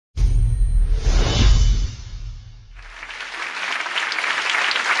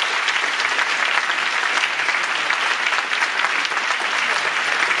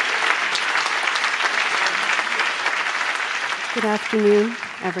Good afternoon,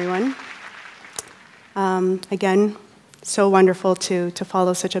 everyone. Again, so wonderful to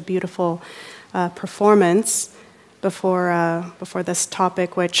follow such a beautiful performance before this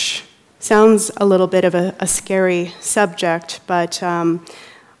topic, which sounds a little bit of a scary subject, but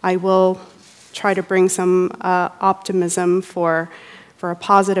I will try to bring some optimism for a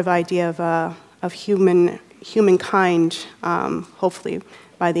positive idea of humankind, hopefully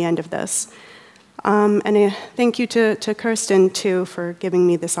by the end of this. And thank you to Kirsten, too, for giving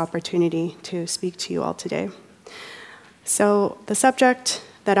me this opportunity to speak to you all today. So the subject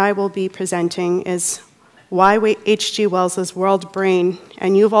that I will be presenting is why H.G. Wells's World Brain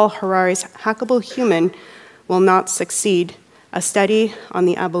and Yuval Harari's Hackable Human will not succeed, a study on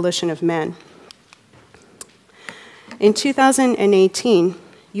the abolition of man. In 2018,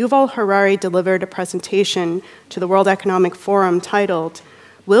 Yuval Harari delivered a presentation to the World Economic Forum titled,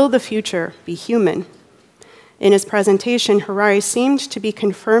 "Will the Future Be Human?" In his presentation, Harari seemed to be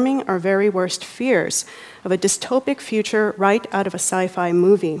confirming our very worst fears of a dystopic future right out of a sci-fi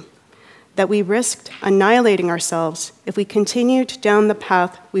movie, that we risked annihilating ourselves if we continued down the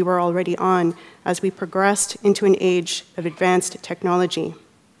path we were already on as we progressed into an age of advanced technology.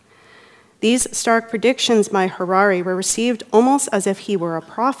 These stark predictions by Harari were received almost as if he were a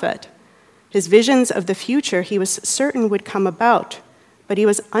prophet. His visions of the future he was certain would come about, but he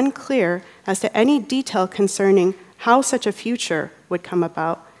was unclear as to any detail concerning how such a future would come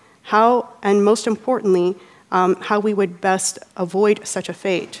about, how, and most importantly, how we would best avoid such a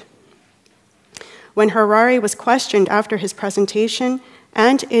fate. When Harari was questioned after his presentation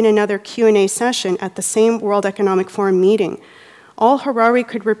and in another Q&A session at the same World Economic Forum meeting, all Harari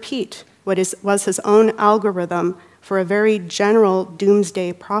could repeat was his own algorithm for a very general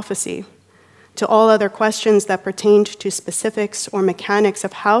doomsday prophecy. To all other questions that pertained to specifics or mechanics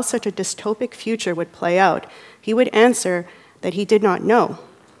of how such a dystopic future would play out, he would answer that he did not know.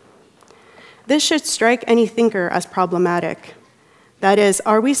 This should strike any thinker as problematic. That is,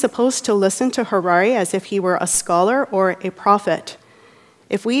 are we supposed to listen to Harari as if he were a scholar or a prophet?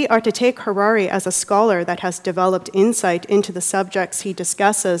 If we are to take Harari as a scholar that has developed insight into the subjects he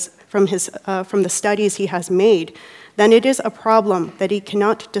discusses from the studies he has made, then it is a problem that he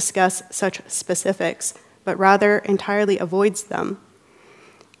cannot discuss such specifics, but rather entirely avoids them.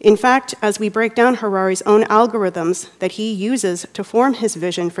 In fact, as we break down Harari's own algorithms that he uses to form his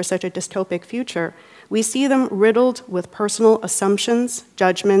vision for such a dystopic future, we see them riddled with personal assumptions,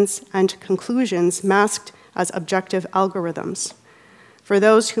 judgments, and conclusions masked as objective algorithms. For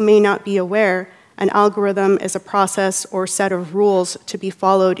those who may not be aware, an algorithm is a process or set of rules to be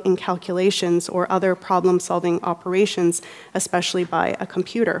followed in calculations or other problem-solving operations, especially by a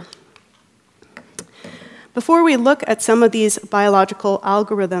computer. Before we look at some of these biological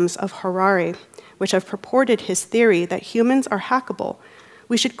algorithms of Harari, which have purported his theory that humans are hackable,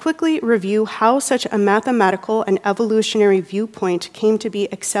 we should quickly review how such a mathematical and evolutionary viewpoint came to be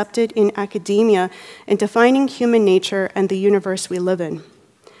accepted in academia in defining human nature and the universe we live in.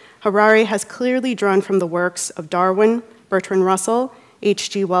 Harari has clearly drawn from the works of Darwin, Bertrand Russell,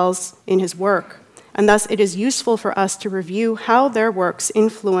 H.G. Wells in his work, and thus it is useful for us to review how their works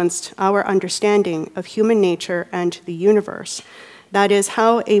influenced our understanding of human nature and the universe. That is,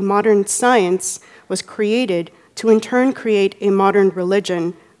 how a modern science was created to in turn create a modern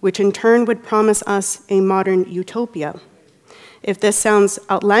religion, which in turn would promise us a modern utopia. If this sounds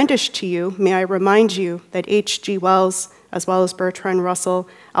outlandish to you, may I remind you that H.G. Wells, as well as Bertrand Russell,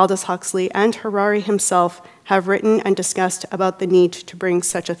 Aldous Huxley, and Harari himself have written and discussed about the need to bring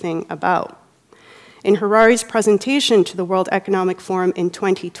such a thing about. In Harari's presentation to the World Economic Forum in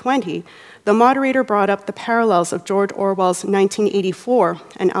 2020, the moderator brought up the parallels of George Orwell's 1984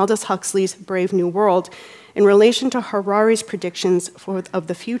 and Aldous Huxley's Brave New World in relation to Harari's predictions of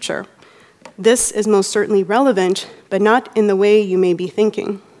the future. This is most certainly relevant, but not in the way you may be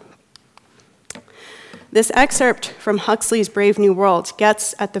thinking. This excerpt from Huxley's Brave New World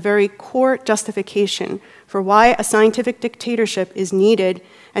gets at the very core justification for why a scientific dictatorship is needed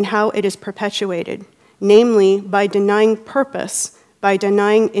and how it is perpetuated, namely by denying purpose, by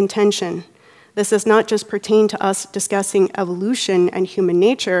denying intention. This does not just pertain to us discussing evolution and human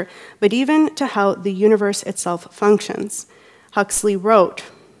nature, but even to how the universe itself functions. Huxley wrote,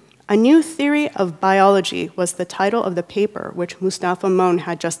 "A New Theory of Biology" was the title of the paper which Mustafa Moon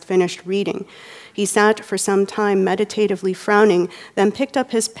had just finished reading. He sat for some time meditatively frowning, then picked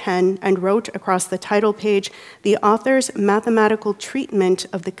up his pen and wrote across the title page, "The author's mathematical treatment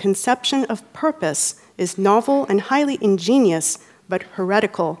of the conception of purpose is novel and highly ingenious, but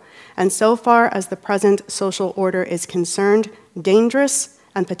heretical, and so far as the present social order is concerned, dangerous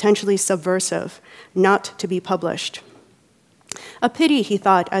and potentially subversive, not to be published." A pity, he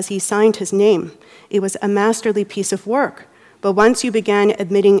thought, as he signed his name. It was a masterly piece of work. But once you began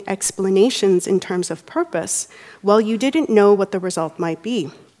admitting explanations in terms of purpose, well, you didn't know what the result might be.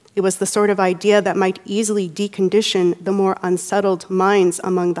 It was the sort of idea that might easily decondition the more unsettled minds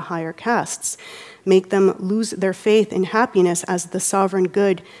among the higher castes, make them lose their faith in happiness as the sovereign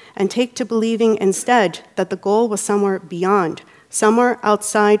good, and take to believing instead that the goal was somewhere beyond, somewhere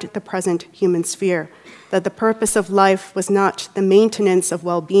outside the present human sphere, that the purpose of life was not the maintenance of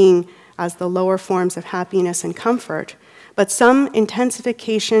well-being as the lower forms of happiness and comfort, but some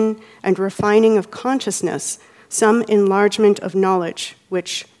intensification and refining of consciousness, some enlargement of knowledge,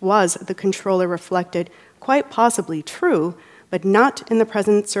 which was, the controller reflected, quite possibly true, but not in the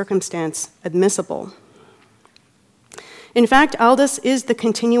present circumstance admissible. In fact, Aldous is the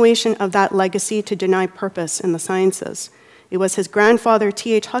continuation of that legacy to deny purpose in the sciences. It was his grandfather,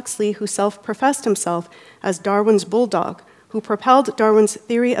 T.H. Huxley, who self-professed himself as Darwin's bulldog, who propelled Darwin's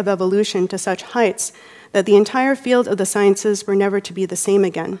theory of evolution to such heights that the entire field of the sciences were never to be the same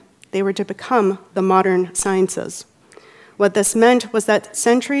again. They were to become the modern sciences. What this meant was that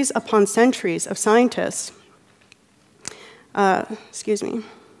centuries upon centuries of scientists,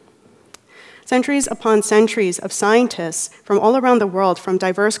 centuries upon centuries of scientists from all around the world, from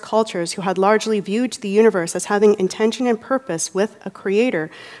diverse cultures who had largely viewed the universe as having intention and purpose with a creator,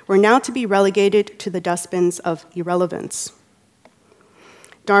 were now to be relegated to the dustbins of irrelevance.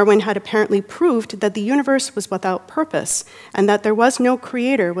 Darwin had apparently proved that the universe was without purpose and that there was no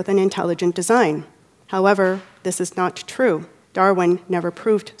creator with an intelligent design. However, this is not true. Darwin never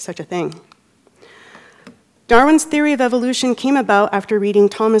proved such a thing. Darwin's theory of evolution came about after reading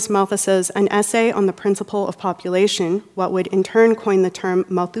Thomas Malthus's An Essay on the Principle of Population, what would in turn coin the term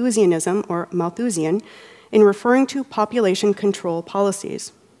Malthusianism or Malthusian, in referring to population control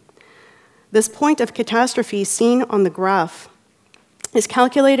policies. This point of catastrophe seen on the graph is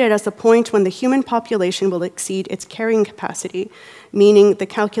calculated as the point when the human population will exceed its carrying capacity, meaning the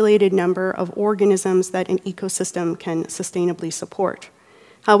calculated number of organisms that an ecosystem can sustainably support.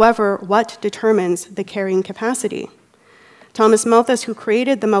 However, what determines the carrying capacity? Thomas Malthus, who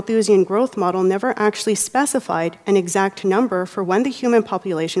created the Malthusian growth model, never actually specified an exact number for when the human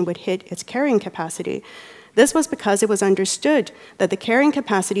population would hit its carrying capacity. This was because it was understood that the carrying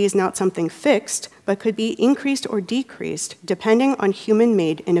capacity is not something fixed, but could be increased or decreased depending on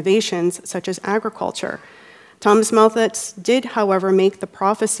human-made innovations such as agriculture. Thomas Malthus did, however, make the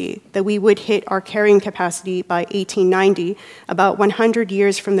prophecy that we would hit our carrying capacity by 1890, about 100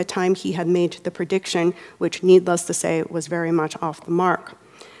 years from the time he had made the prediction, which, needless to say, was very much off the mark.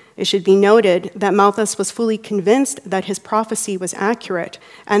 It should be noted that Malthus was fully convinced that his prophecy was accurate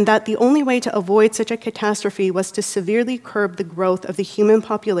and that the only way to avoid such a catastrophe was to severely curb the growth of the human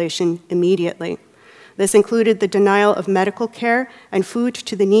population immediately. This included the denial of medical care and food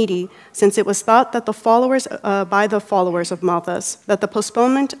to the needy, since it was thought that by the followers of Malthus that the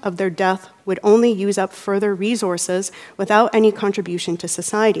postponement of their death would only use up further resources without any contribution to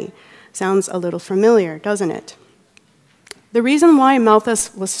society. Sounds a little familiar, doesn't it? The reason why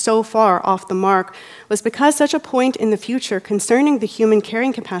Malthus was so far off the mark was because such a point in the future concerning the human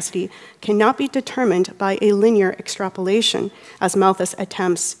carrying capacity cannot be determined by a linear extrapolation, as Malthus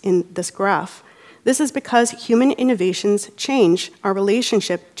attempts in this graph. This is because human innovations change our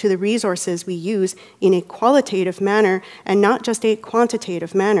relationship to the resources we use in a qualitative manner and not just a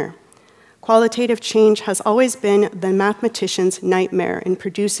quantitative manner. Qualitative change has always been the mathematician's nightmare in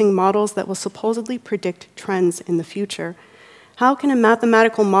producing models that will supposedly predict trends in the future. How can a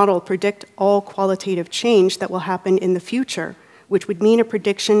mathematical model predict all qualitative change that will happen in the future, which would mean a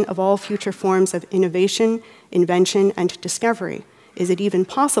prediction of all future forms of innovation, invention, and discovery? Is it even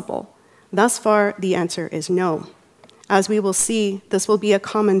possible? Thus far, the answer is no. As we will see, this will be a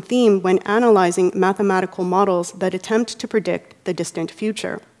common theme when analyzing mathematical models that attempt to predict the distant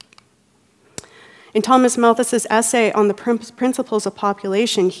future. In Thomas Malthus's essay on the principles of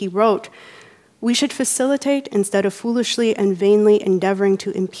population, he wrote, "We should facilitate instead of foolishly and vainly endeavoring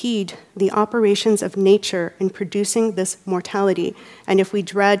to impede the operations of nature in producing this mortality, and if we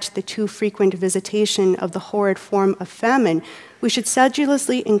dread the too frequent visitation of the horrid form of famine, we should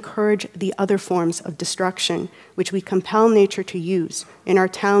sedulously encourage the other forms of destruction, which we compel nature to use. In our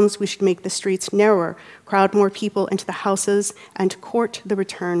towns, we should make the streets narrower, crowd more people into the houses, and court the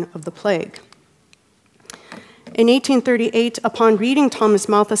return of the plague." In 1838, upon reading Thomas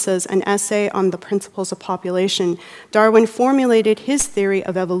Malthus's An Essay on the Principles of Population, Darwin formulated his theory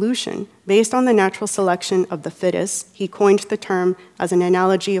of evolution based on the natural selection of the fittest. He coined the term as an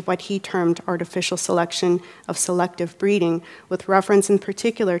analogy of what he termed artificial selection of selective breeding, with reference in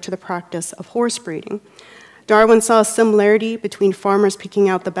particular to the practice of horse breeding. Darwin saw a similarity between farmers picking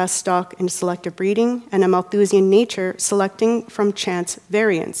out the best stock in selective breeding and a Malthusian nature selecting from chance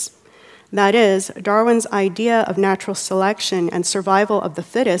variance. That is, Darwin's idea of natural selection and survival of the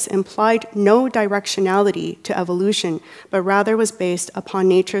fittest implied no directionality to evolution, but rather was based upon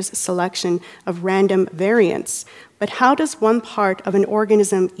nature's selection of random variance. But how does one part of an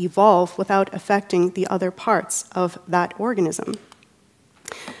organism evolve without affecting the other parts of that organism?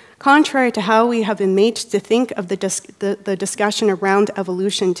 Contrary to how we have been made to think of the discussion around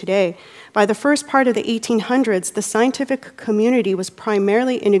evolution today, by the first part of the 1800s, the scientific community was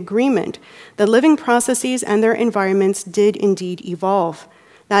primarily in agreement that living processes and their environments did indeed evolve.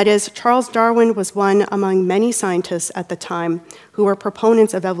 That is, Charles Darwin was one among many scientists at the time who were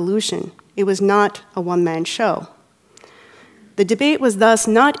proponents of evolution. It was not a one-man show. The debate was thus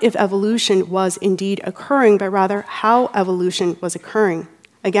not if evolution was indeed occurring, but rather how evolution was occurring.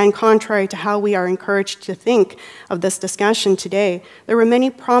 Again, contrary to how we are encouraged to think of this discussion today, there were many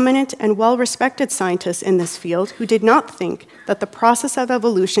prominent and well-respected scientists in this field who did not think that the process of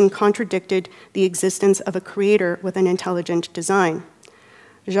evolution contradicted the existence of a creator with an intelligent design.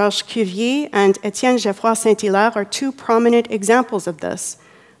 Georges Cuvier and Étienne Geoffroy Saint-Hilaire are two prominent examples of this.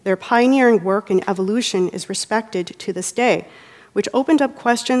 Their pioneering work in evolution is respected to this day, which opened up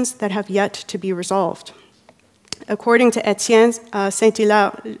questions that have yet to be resolved. According to Étienne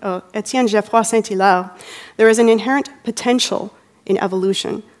Geoffroy Saint-Hilaire, there is an inherent potential in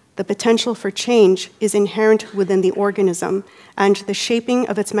evolution. The potential for change is inherent within the organism, and the shaping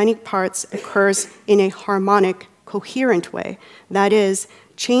of its many parts occurs in a harmonic, coherent way. That is,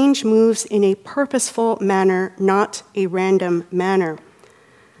 change moves in a purposeful manner, not a random manner.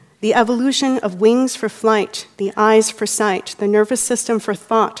 The evolution of wings for flight, the eyes for sight, the nervous system for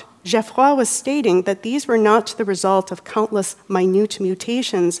thought, Geoffroy was stating that these were not the result of countless minute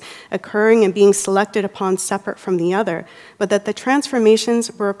mutations occurring and being selected upon separate from the other, but that the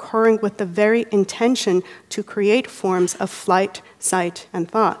transformations were occurring with the very intention to create forms of flight, sight, and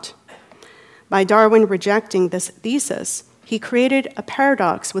thought. By Darwin rejecting this thesis, he created a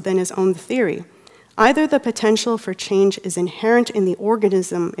paradox within his own theory. Either the potential for change is inherent in the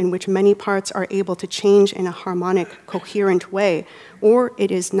organism in which many parts are able to change in a harmonic, coherent way, or it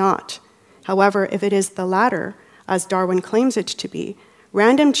is not. However, if it is the latter, as Darwin claims it to be,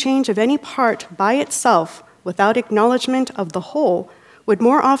 random change of any part by itself without acknowledgement of the whole would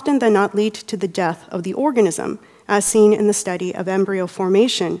more often than not lead to the death of the organism, as seen in the study of embryo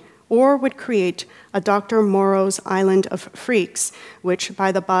formation, or would create a Dr. Moreau's Island of Freaks, which,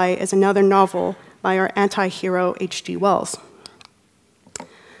 by the by, is another novel by our anti-hero H.G. Wells.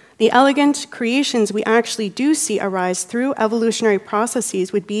 The elegant creations we actually do see arise through evolutionary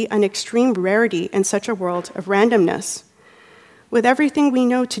processes would be an extreme rarity in such a world of randomness. With everything we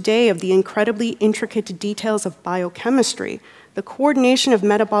know today of the incredibly intricate details of biochemistry, the coordination of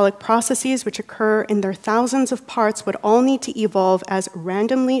metabolic processes which occur in their thousands of parts would all need to evolve as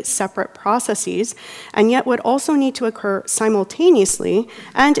randomly separate processes, and yet would also need to occur simultaneously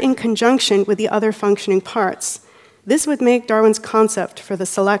and in conjunction with the other functioning parts. This would make Darwin's concept for the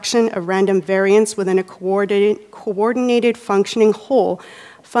selection of random variants within a coordinated functioning whole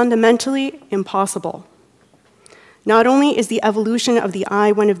fundamentally impossible. Not only is the evolution of the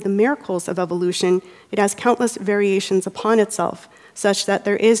eye one of the miracles of evolution, it has countless variations upon itself, such that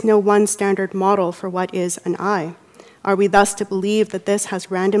there is no one standard model for what is an eye. Are we thus to believe that this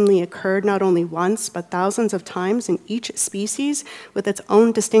has randomly occurred not only once, but thousands of times in each species with its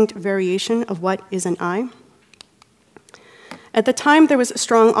own distinct variation of what is an eye? At the time, there was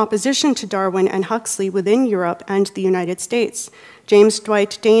strong opposition to Darwin and Huxley within Europe and the United States. James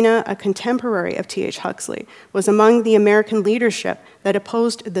Dwight Dana, a contemporary of T.H. Huxley, was among the American leadership that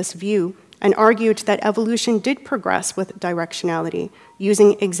opposed this view and argued that evolution did progress with directionality,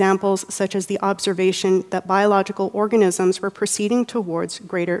 using examples such as the observation that biological organisms were proceeding towards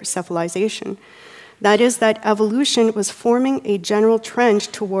greater cephalization. That is, that evolution was forming a general trend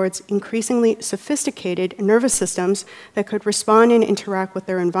towards increasingly sophisticated nervous systems that could respond and interact with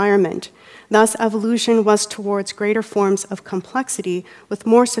their environment. Thus, evolution was towards greater forms of complexity with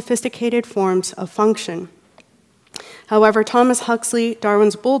more sophisticated forms of function. However, Thomas Huxley,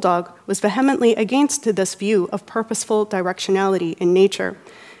 Darwin's bulldog, was vehemently against this view of purposeful directionality in nature.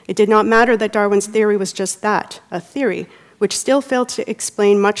 It did not matter that Darwin's theory was just that, a theory, which still failed to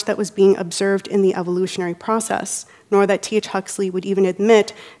explain much that was being observed in the evolutionary process, nor that T.H. Huxley would even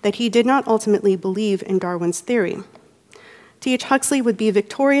admit that he did not ultimately believe in Darwin's theory. T.H. Huxley would be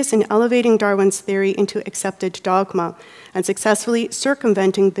victorious in elevating Darwin's theory into accepted dogma and successfully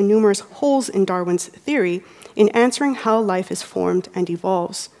circumventing the numerous holes in Darwin's theory in answering how life is formed and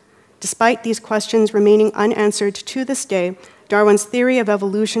evolves. Despite these questions remaining unanswered to this day, Darwin's theory of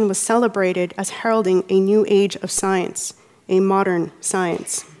evolution was celebrated as heralding a new age of science, a modern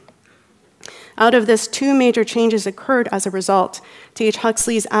science. Out of this, two major changes occurred as a result. T.H.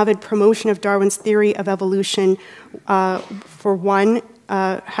 Huxley's avid promotion of Darwin's theory of evolution, for one,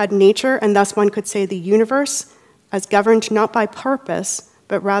 had nature, and thus one could say the universe, as governed not by purpose,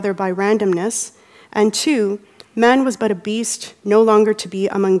 but rather by randomness. And two, man was but a beast, no longer to be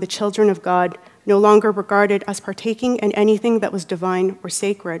among the children of God, no longer regarded as partaking in anything that was divine or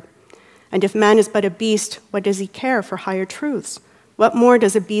sacred. And if man is but a beast, what does he care for higher truths? What more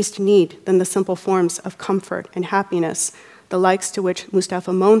does a beast need than the simple forms of comfort and happiness, the likes to which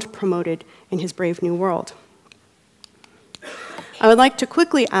Mustafa Mond promoted in his Brave New World? I would like to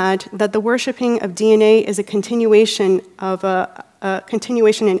quickly add that the worshipping of DNA is a continuation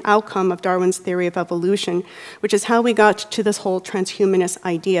and outcome of Darwin's theory of evolution, which is how we got to this whole transhumanist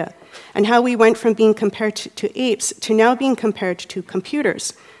idea, and how we went from being compared to apes to now being compared to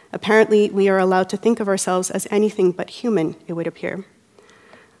computers. Apparently, we are allowed to think of ourselves as anything but human, it would appear.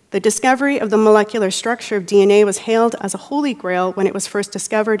 The discovery of the molecular structure of DNA was hailed as a holy grail when it was first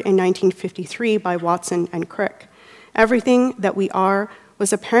discovered in 1953 by Watson and Crick. Everything that we are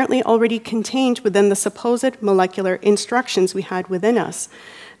was apparently already contained within the supposed molecular instructions we had within us,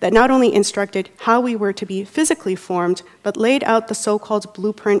 that not only instructed how we were to be physically formed, but laid out the so-called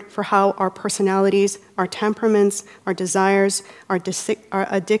blueprint for how our personalities, our temperaments, our desires, our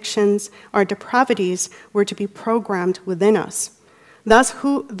addictions, our depravities were to be programmed within us. Thus,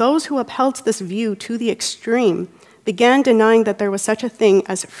 those who upheld this view to the extreme began denying that there was such a thing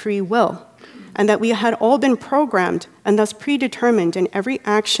as free will, and that we had all been programmed and thus predetermined in every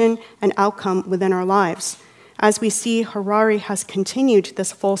action and outcome within our lives. As we see, Harari has continued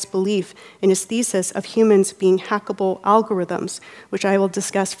this false belief in his thesis of humans being hackable algorithms, which I will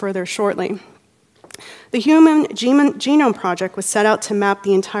discuss further shortly. The Human Genome Project was set out to map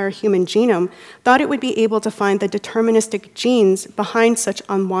the entire human genome, thought it would be able to find the deterministic genes behind such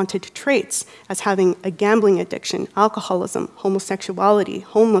unwanted traits as having a gambling addiction, alcoholism, homosexuality,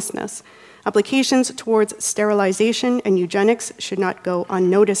 homelessness. Applications towards sterilization and eugenics should not go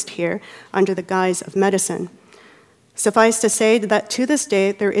unnoticed here under the guise of medicine. Suffice to say that to this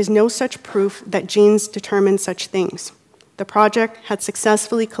day, there is no such proof that genes determine such things. The project had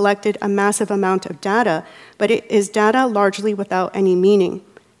successfully collected a massive amount of data, but it is data largely without any meaning.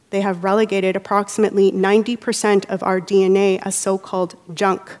 They have relegated approximately 90% of our DNA as so-called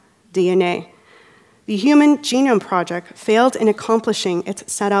junk DNA. The Human Genome Project failed in accomplishing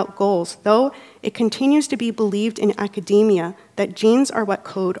its set-out goals, though it continues to be believed in academia that genes are what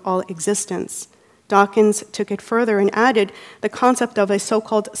code all existence. Dawkins took it further and added the concept of a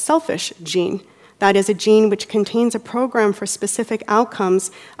so-called selfish gene. That is a gene which contains a program for specific outcomes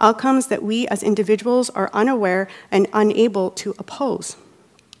that we as individuals are unaware and unable to oppose.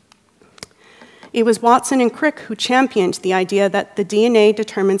 It was Watson and Crick who championed the idea that the DNA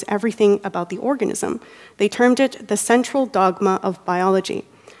determines everything about the organism. They termed it the central dogma of biology.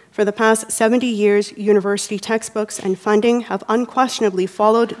 For the past 70 years, university textbooks and funding have unquestionably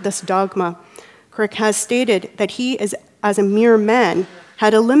followed this dogma. Crick has stated that he, as a mere man,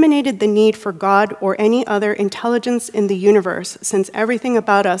 had eliminated the need for God or any other intelligence in the universe, since everything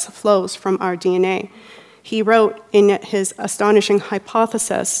about us flows from our DNA. He wrote in his astonishing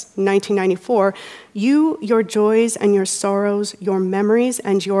hypothesis, 1994, "You, your joys and your sorrows, your memories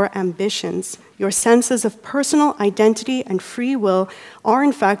and your ambitions, your senses of personal identity and free will are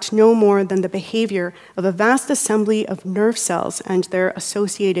in fact no more than the behavior of a vast assembly of nerve cells and their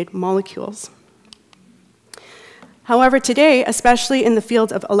associated molecules." However, today, especially in the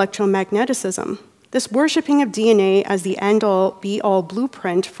field of electromagnetism, this worshipping of DNA as the end-all, be-all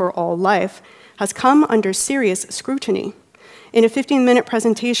blueprint for all life has come under serious scrutiny. In a 15-minute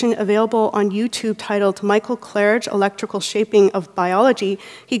presentation available on YouTube titled Michael Claridge, Electrical Shaping of Biology,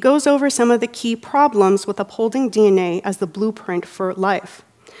 he goes over some of the key problems with upholding DNA as the blueprint for life.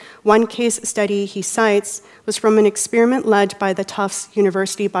 One case study he cites was from an experiment led by the Tufts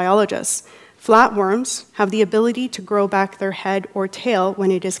University biologists. Flatworms have the ability to grow back their head or tail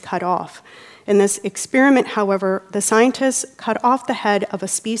when it is cut off. In this experiment, however, the scientists cut off the head of a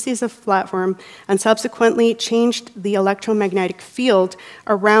species of flatworm and subsequently changed the electromagnetic field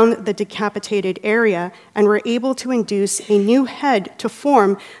around the decapitated area and were able to induce a new head to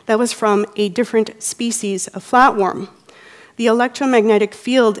form that was from a different species of flatworm. The electromagnetic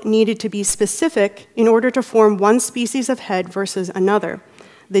field needed to be specific in order to form one species of head versus another.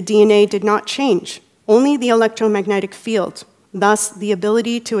 The DNA did not change, only the electromagnetic field. Thus, the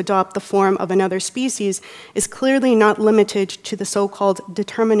ability to adopt the form of another species is clearly not limited to the so-called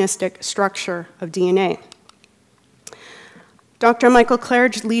deterministic structure of DNA. Dr. Michael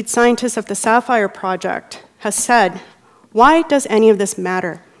Claridge, lead scientist of the Sapphire Project, has said, "Why does any of this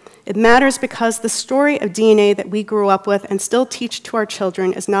matter? It matters because the story of DNA that we grew up with and still teach to our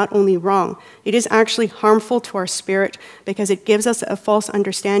children is not only wrong, it is actually harmful to our spirit because it gives us a false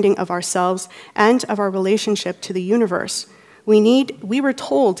understanding of ourselves and of our relationship to the universe. We were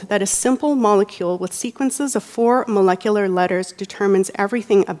told that a simple molecule with sequences of 4 molecular letters determines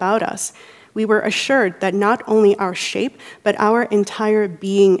everything about us. We were assured that not only our shape, but our entire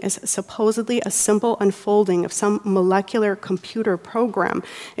being is supposedly a simple unfolding of some molecular computer program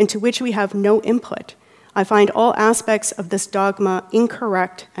into which we have no input. I find all aspects of this dogma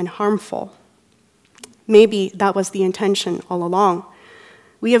incorrect and harmful." Maybe that was the intention all along.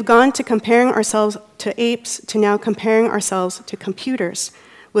 We have gone to comparing ourselves to apes to now comparing ourselves to computers.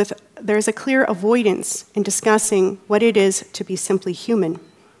 There's a clear avoidance in discussing what it is to be simply human.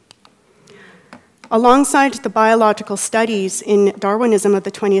 Alongside the biological studies in Darwinism of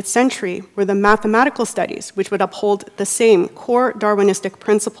the 20th century were the mathematical studies, which would uphold the same core Darwinistic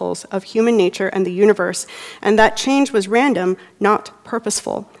principles of human nature and the universe, and that change was random, not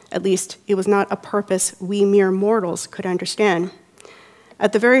purposeful. At least, it was not a purpose we mere mortals could understand.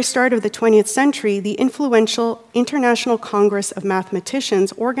 At the very start of the 20th century, the influential International Congress of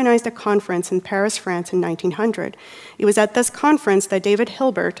Mathematicians organized a conference in Paris, France in 1900. It was at this conference that David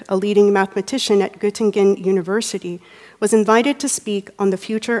Hilbert, a leading mathematician at Göttingen University, was invited to speak on the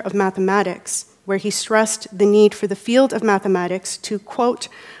future of mathematics, where he stressed the need for the field of mathematics to, quote,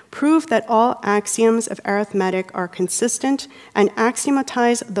 "prove that all axioms of arithmetic are consistent and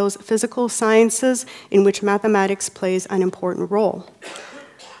axiomatize those physical sciences in which mathematics plays an important role."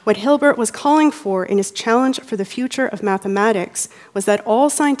 What Hilbert was calling for in his challenge for the future of mathematics was that all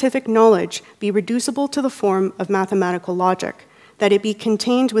scientific knowledge be reducible to the form of mathematical logic, that it be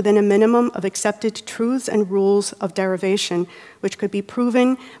contained within a minimum of accepted truths and rules of derivation, which could be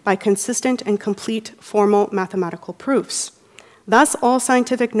proven by consistent and complete formal mathematical proofs. Thus, all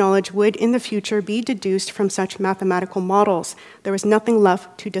scientific knowledge would in the future be deduced from such mathematical models. There was nothing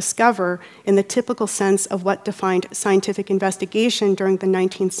left to discover in the typical sense of what defined scientific investigation during the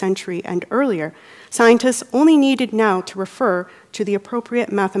 19th century and earlier. Scientists only needed now to refer to the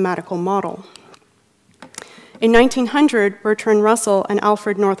appropriate mathematical model. In 1900, Bertrand Russell and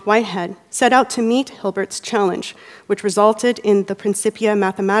Alfred North Whitehead set out to meet Hilbert's challenge, which resulted in the Principia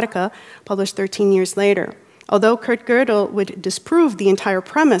Mathematica, published 13 years later. Although Kurt Gödel would disprove the entire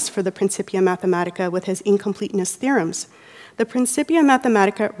premise for the Principia Mathematica with his incompleteness theorems, the Principia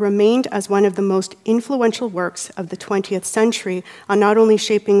Mathematica remained as one of the most influential works of the 20th century on not only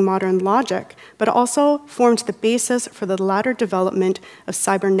shaping modern logic, but also formed the basis for the latter development of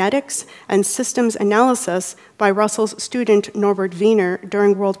cybernetics and systems analysis by Russell's student Norbert Wiener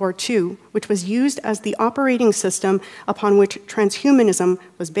during World War II, which was used as the operating system upon which transhumanism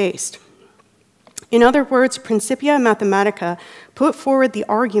was based. In other words, Principia Mathematica put forward the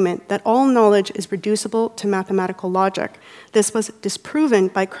argument that all knowledge is reducible to mathematical logic. This was disproven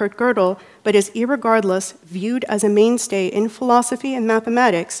by Kurt Gödel, but is irregardless viewed as a mainstay in philosophy and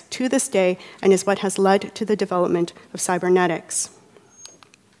mathematics to this day and is what has led to the development of cybernetics.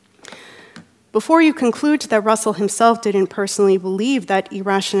 Before you conclude that Russell himself didn't personally believe that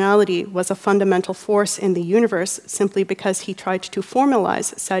irrationality was a fundamental force in the universe simply because he tried to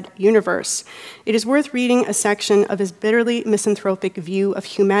formalize said universe, it is worth reading a section of his bitterly misanthropic view of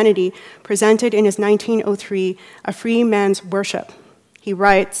humanity presented in his 1903 A Free Man's Worship. He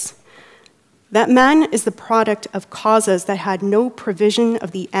writes, "That man is the product of causes that had no provision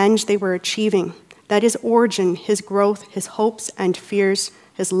of the end they were achieving, that his origin, his growth, his hopes and fears,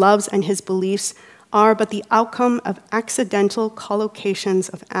 his loves and his beliefs are but the outcome of accidental collocations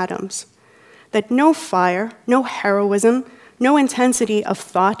of atoms. That no fire, no heroism, no intensity of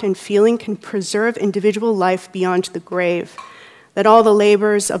thought and feeling can preserve individual life beyond the grave. That all the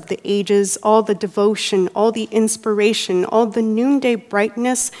labors of the ages, all the devotion, all the inspiration, all the noonday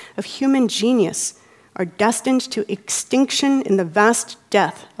brightness of human genius are destined to extinction in the vast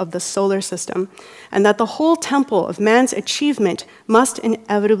death of the solar system, and that the whole temple of man's achievement must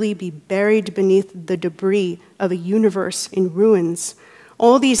inevitably be buried beneath the debris of a universe in ruins.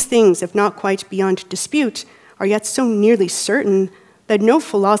 All these things, if not quite beyond dispute, are yet so nearly certain that no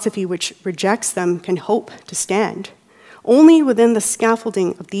philosophy which rejects them can hope to stand. Only within the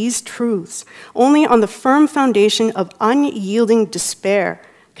scaffolding of these truths, only on the firm foundation of unyielding despair,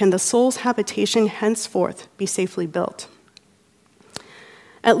 can the soul's habitation henceforth be safely built."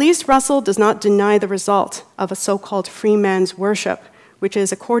 At least Russell does not deny the result of a so-called free man's worship, which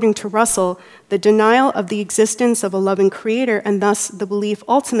is, according to Russell, the denial of the existence of a loving creator and thus the belief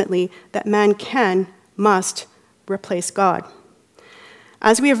ultimately that man must replace God.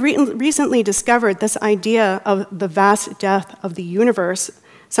 As we have recently discovered, this idea of the vast depth of the universe,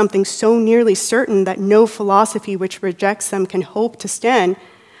 something so nearly certain that no philosophy which rejects them can hope to stand,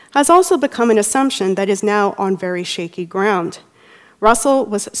 has also become an assumption that is now on very shaky ground. Russell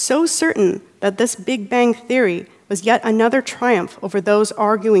was so certain that this Big Bang theory was yet another triumph over those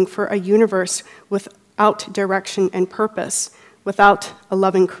arguing for a universe without direction and purpose, without a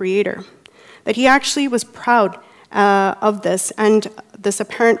loving creator, that he actually was proud of this and this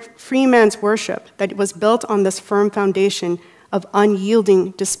apparent free man's worship that was built on this firm foundation of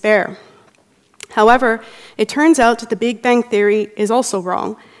unyielding despair. However, it turns out that the Big Bang theory is also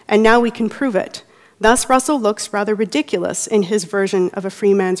wrong, and now we can prove it. Thus, Russell looks rather ridiculous in his version of a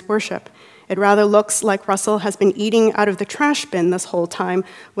free man's worship. It rather looks like Russell has been eating out of the trash bin this whole time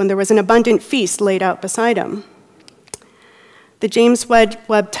when there was an abundant feast laid out beside him. The James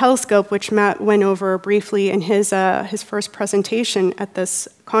Webb Telescope, which Matt went over briefly in his first presentation at this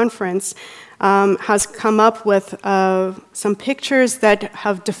conference, has come up with some pictures that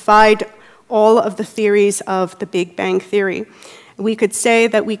have defied all of the theories of the Big Bang theory. We could say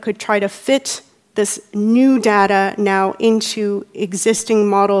that we could try to fit this new data now into existing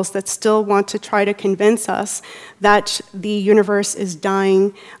models that still want to try to convince us that the universe is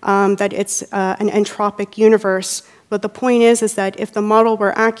dying, that it's an entropic universe. But the point is that if the model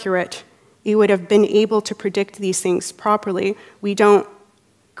were accurate, it would have been able to predict these things properly. We don't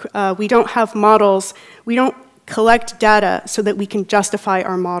have models, we don't collect data so that we can justify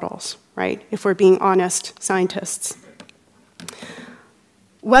our models, right? If we're being honest scientists.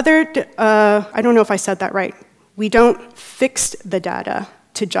 I don't know if I said that right. We don't fix the data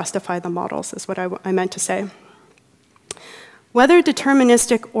to justify the models, is what I meant to say. Whether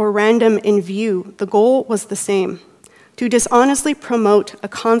deterministic or random in view, the goal was the same: to dishonestly promote a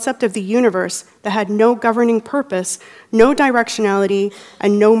concept of the universe that had no governing purpose, no directionality,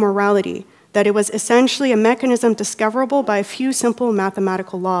 and no morality, that it was essentially a mechanism discoverable by a few simple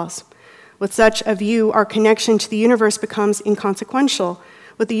mathematical laws. With such a view, our connection to the universe becomes inconsequential,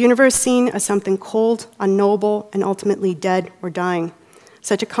 with the universe seen as something cold, unknowable, and ultimately dead or dying.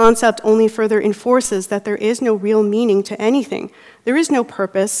 Such a concept only further enforces that there is no real meaning to anything. There is no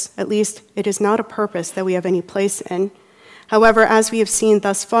purpose, at least it is not a purpose that we have any place in. However, as we have seen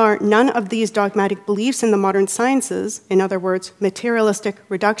thus far, none of these dogmatic beliefs in the modern sciences, in other words, materialistic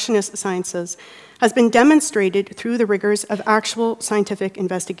reductionist sciences, has been demonstrated through the rigors of actual scientific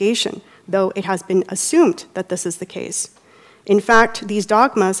investigation, though it has been assumed that this is the case. In fact, these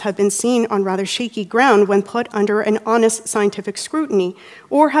dogmas have been seen on rather shaky ground when put under an honest scientific scrutiny,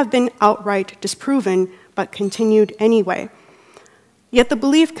 or have been outright disproven, but continued anyway. Yet the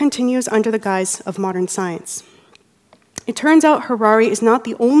belief continues under the guise of modern science. It turns out Harari is not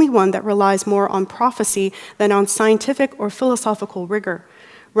the only one that relies more on prophecy than on scientific or philosophical rigor.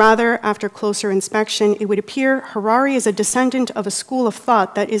 Rather, after closer inspection, it would appear Harari is a descendant of a school of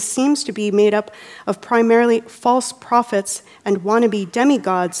thought that seems to be made up of primarily false prophets and wannabe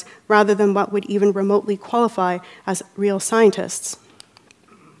demigods, rather than what would even remotely qualify as real scientists.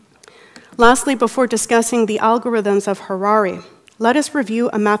 Lastly, before discussing the algorithms of Harari, let us review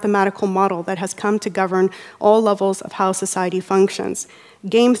a mathematical model that has come to govern all levels of how society functions.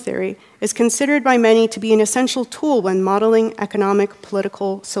 Game theory is considered by many to be an essential tool when modeling economic,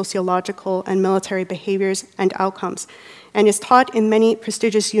 political, sociological, and military behaviors and outcomes, and is taught in many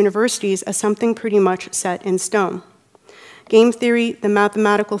prestigious universities as something pretty much set in stone. Game theory, the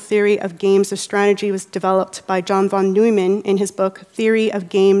mathematical theory of games of strategy, was developed by John von Neumann in his book Theory of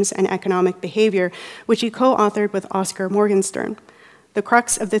Games and Economic Behavior, which he co-authored with Oscar Morgenstern. The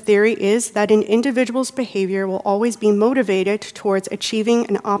crux of the theory is that an individual's behavior will always be motivated towards achieving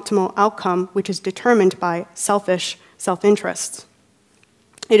an optimal outcome, which is determined by selfish self-interests.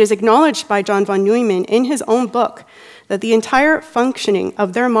 It is acknowledged by John von Neumann in his own book that the entire functioning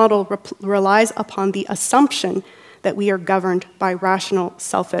of their model relies upon the assumption that we are governed by rational,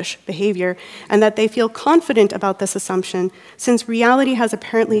 selfish behavior, and that they feel confident about this assumption since reality has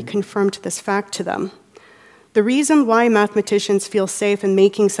apparently confirmed this fact to them. The reason why mathematicians feel safe in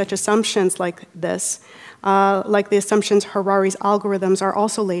making such assumptions like this, like the assumptions Harari's algorithms are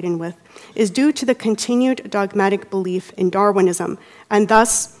also laden with, is due to the continued dogmatic belief in Darwinism, and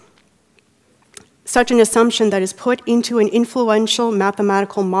thus such an assumption that is put into an influential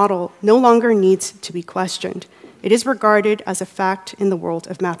mathematical model no longer needs to be questioned. It is regarded as a fact in the world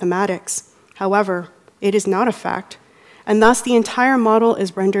of mathematics. However, it is not a fact, and thus the entire model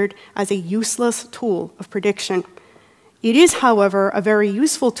is rendered as a useless tool of prediction. It is, however, a very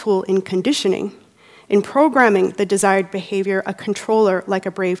useful tool in conditioning, in programming the desired behavior a controller like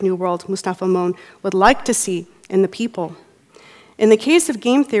a Brave New World, Mustafa Moon, would like to see in the people. In the case of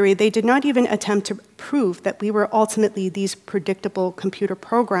game theory, they did not even attempt to prove that we were ultimately these predictable computer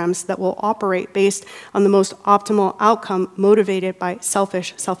programs that will operate based on the most optimal outcome motivated by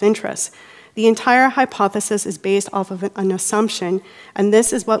selfish self-interest. The entire hypothesis is based off of an assumption, and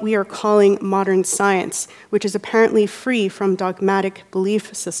this is what we are calling modern science, which is apparently free from dogmatic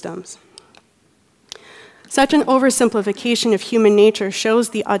belief systems. Such an oversimplification of human nature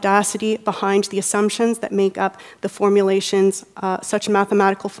shows the audacity behind the assumptions that make up the formulations, such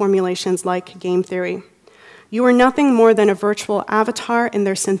mathematical formulations like game theory. You are nothing more than a virtual avatar in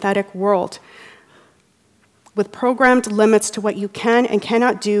their synthetic world, with programmed limits to what you can and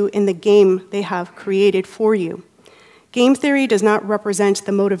cannot do in the game they have created for you. Game theory does not represent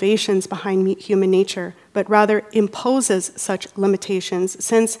the motivations behind human nature, but rather imposes such limitations,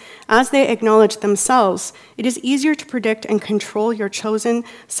 since, as they acknowledge themselves, it is easier to predict and control your chosen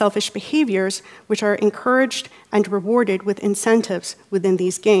selfish behaviors, which are encouraged and rewarded with incentives within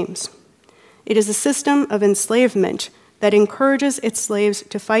these games. It is a system of enslavement that encourages its slaves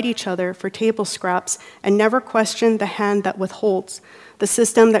to fight each other for table scraps and never question the hand that withholds, the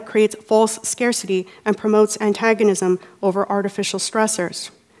system that creates false scarcity and promotes antagonism over artificial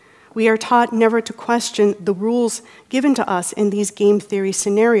stressors. We are taught never to question the rules given to us in these game theory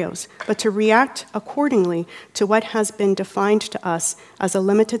scenarios, but to react accordingly to what has been defined to us as a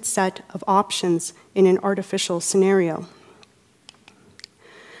limited set of options in an artificial scenario.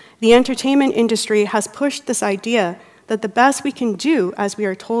 The entertainment industry has pushed this idea that the best we can do, as we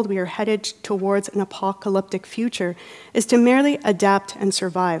are told we are headed towards an apocalyptic future, is to merely adapt and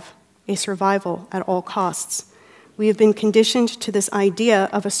survive, a survival at all costs. We have been conditioned to this idea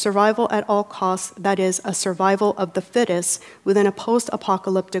of a survival at all costs, that is, a survival of the fittest within a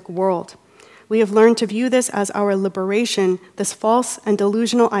post-apocalyptic world. We have learned to view this as our liberation, this false and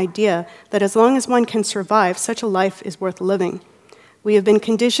delusional idea that as long as one can survive, such a life is worth living. We have been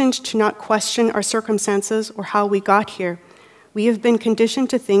conditioned to not question our circumstances or how we got here. We have been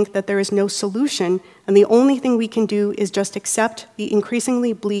conditioned to think that there is no solution, and the only thing we can do is just accept the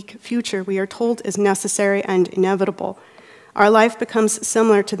increasingly bleak future we are told is necessary and inevitable. Our life becomes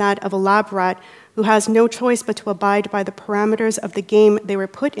similar to that of a lab rat who has no choice but to abide by the parameters of the game they were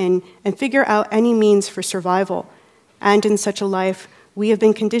put in and figure out any means for survival. And in such a life, we have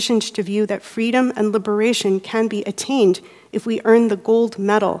been conditioned to view that freedom and liberation can be attained if we earn the gold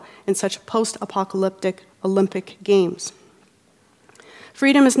medal in such post-apocalyptic Olympic Games.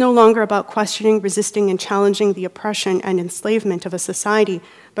 Freedom is no longer about questioning, resisting, and challenging the oppression and enslavement of a society,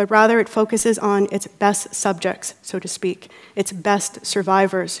 but rather it focuses on its best subjects, so to speak, its best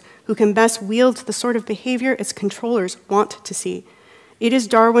survivors, who can best wield the sort of behavior its controllers want to see. It is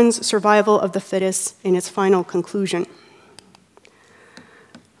Darwin's survival of the fittest in its final conclusion.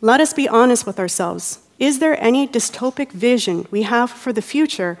 Let us be honest with ourselves. Is there any dystopic vision we have for the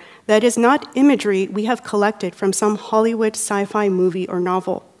future that is not imagery we have collected from some Hollywood sci-fi movie or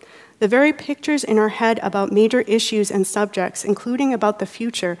novel? The very pictures in our head about major issues and subjects, including about the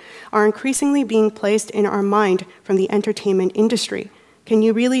future, are increasingly being placed in our mind from the entertainment industry. Can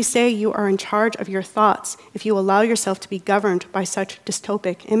you really say you are in charge of your thoughts if you allow yourself to be governed by such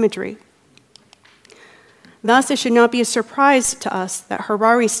dystopic imagery? Thus, it should not be a surprise to us that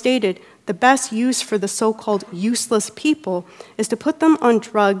Harari stated the best use for the so-called useless people is to put them on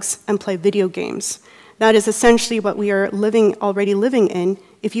drugs and play video games. That is essentially what we are already living in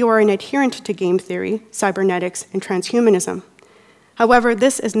if you are an adherent to game theory, cybernetics, and transhumanism. However,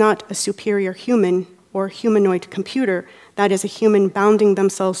 this is not a superior human or humanoid computer, that is a human bounding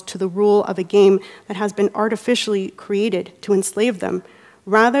themselves to the rule of a game that has been artificially created to enslave them,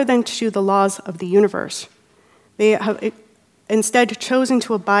 rather than to the laws of the universe. They have instead chosen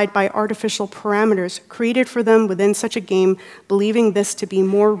to abide by artificial parameters created for them within such a game, believing this to be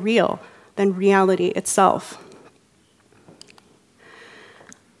more real than reality itself.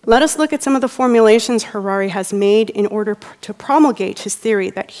 Let us look at some of the formulations Harari has made in order to promulgate his theory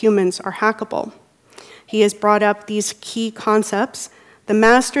that humans are hackable. He has brought up these key concepts. The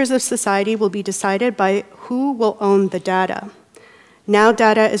masters of society will be decided by who will own the data. Now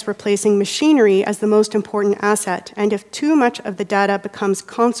data is replacing machinery as the most important asset, and if too much of the data becomes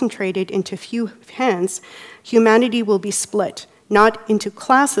concentrated into few hands, humanity will be split, not into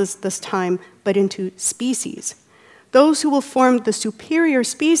classes this time, but into species. Those who will form the superior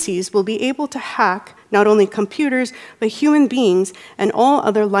species will be able to hack not only computers, but human beings and all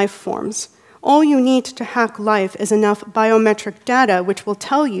other life forms. All you need to hack life is enough biometric data, which will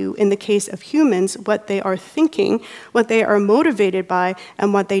tell you, in the case of humans, what they are thinking, what they are motivated by,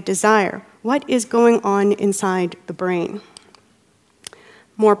 and what they desire. What is going on inside the brain?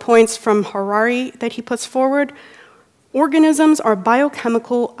 More points from Harari that he puts forward. Organisms are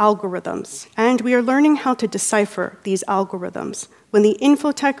biochemical algorithms, and we are learning how to decipher these algorithms. When the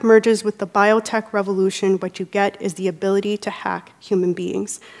infotech merges with the biotech revolution, what you get is the ability to hack human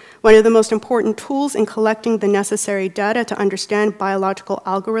beings. One of the most important tools in collecting the necessary data to understand biological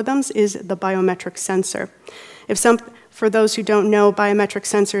algorithms is the biometric sensor. For those who don't know, biometric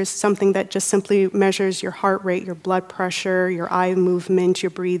sensor is something that just simply measures your heart rate, your blood pressure, your eye movement, your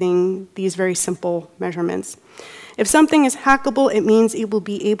breathing, these very simple measurements. If something is hackable, it means it will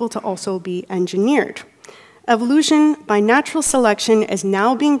be able to also be engineered. Evolution by natural selection is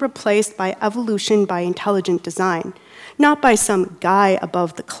now being replaced by evolution by intelligent design. Not by some guy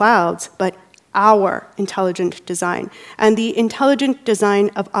above the clouds, but our intelligent design, and the intelligent design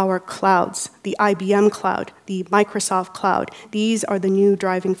of our clouds, the IBM cloud, the Microsoft cloud. These are the new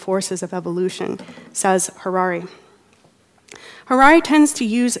driving forces of evolution, says Harari. Harari tends to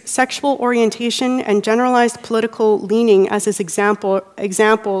use sexual orientation and generalized political leaning as his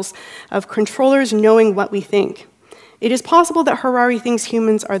examples of controllers knowing what we think. It is possible that Harari thinks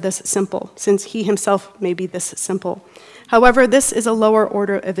humans are this simple, since he himself may be this simple. However, this is a lower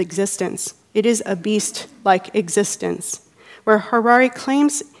order of existence. It is a beast-like existence, where Harari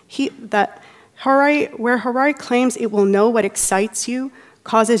claims it will know what excites you,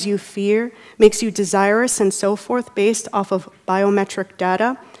 causes you fear, makes you desirous, and so forth, based off of biometric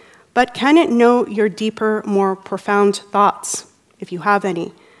data. But can it know your deeper, more profound thoughts, if you have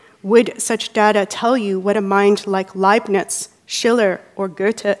any? Would such data tell you what a mind like Leibniz, Schiller, or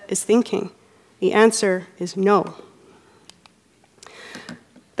Goethe is thinking? The answer is no.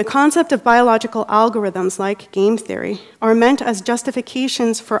 The concept of biological algorithms, like game theory, are meant as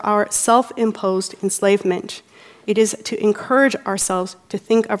justifications for our self-imposed enslavement. It is to encourage ourselves to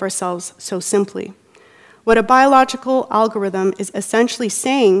think of ourselves so simply. What a biological algorithm is essentially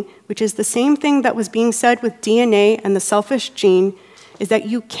saying, which is the same thing that was being said with DNA and the selfish gene, is that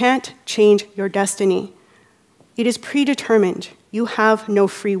you can't change your destiny. It is predetermined. You have no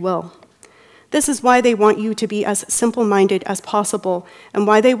free will. This is why they want you to be as simple-minded as possible, and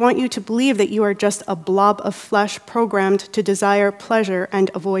why they want you to believe that you are just a blob of flesh programmed to desire pleasure and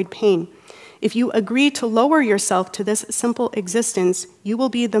avoid pain. If you agree to lower yourself to this simple existence, you will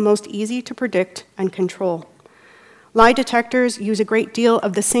be the most easy to predict and control. Lie detectors use a great deal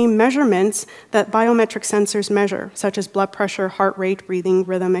of the same measurements that biometric sensors measure, such as blood pressure, heart rate, breathing,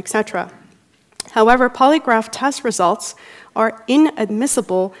 rhythm, etc. However, polygraph test results are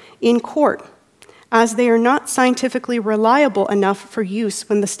inadmissible in court, as they are not scientifically reliable enough for use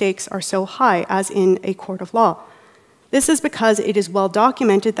when the stakes are so high, as in a court of law. This is because it is well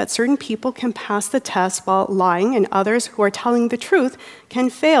documented that certain people can pass the test while lying, and others who are telling the truth can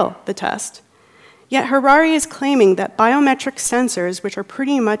fail the test. Yet Harari is claiming that biometric sensors, which are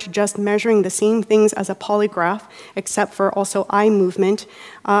pretty much just measuring the same things as a polygraph, except for also eye movement,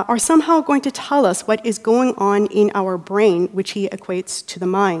 are somehow going to tell us what is going on in our brain, which he equates to the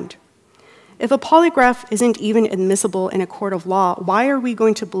mind. If a polygraph isn't even admissible in a court of law, why are we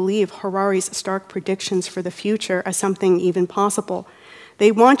going to believe Harari's stark predictions for the future as something even possible?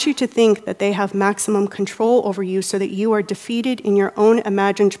 They want you to think that they have maximum control over you so that you are defeated in your own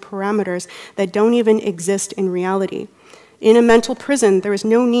imagined parameters that don't even exist in reality. In a mental prison, there is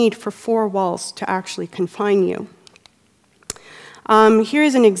no need for 4 walls to actually confine you. Here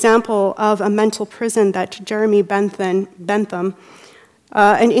is an example of a mental prison that Jeremy Bentham,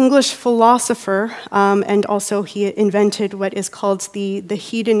 an English philosopher, and also he invented what is called the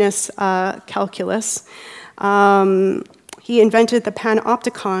hedonist calculus. He invented the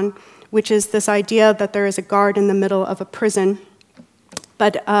panopticon, which is this idea that there is a guard in the middle of a prison,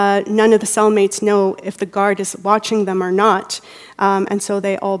 but none of the cellmates know if the guard is watching them or not, and so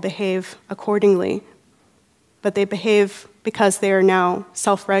they all behave accordingly. But they behave because they are now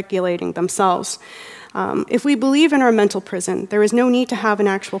self-regulating themselves. If we believe in our mental prison, there is no need to have an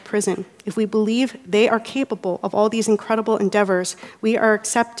actual prison. If we believe they are capable of all these incredible endeavors, we are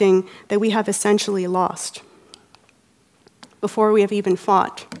accepting that we have essentially lost before we have even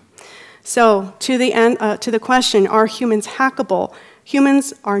fought. So, to the question, are humans hackable?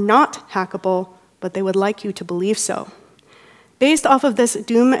 Humans are not hackable, but they would like you to believe so. Based off of this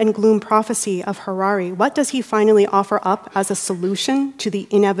doom and gloom prophecy of Harari, what does he finally offer up as a solution to the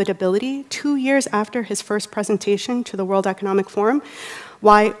inevitability 2 years after his first presentation to the World Economic Forum?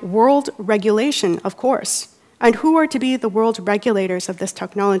 Why, world regulation, of course. And who are to be the world regulators of this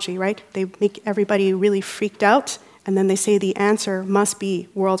technology, right? They make everybody really freaked out, and then they say the answer must be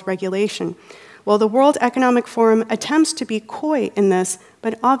world regulation. Well, the World Economic Forum attempts to be coy in this,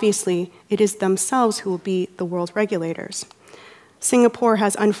 but obviously it is themselves who will be the world regulators. Singapore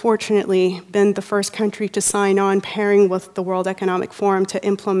has unfortunately been the first country to sign on, pairing with the World Economic Forum to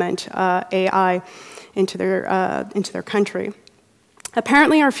implement AI into their country.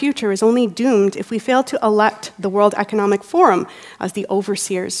 Apparently, our future is only doomed if we fail to elect the World Economic Forum as the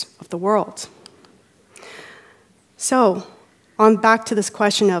overseers of the world. So, on back to this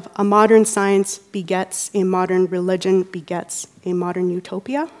question of a modern science begets a modern religion begets a modern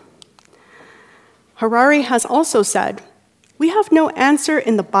utopia. Harari has also said, we have no answer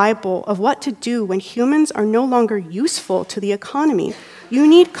in the Bible of what to do when humans are no longer useful to the economy. You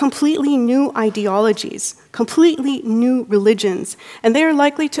need completely new ideologies, completely new religions, and they are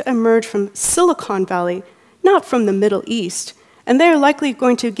likely to emerge from Silicon Valley, not from the Middle East. And they are likely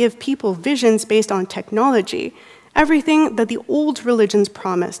going to give people visions based on technology, everything that the old religions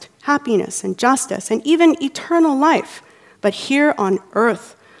promised, happiness and justice and even eternal life, but here on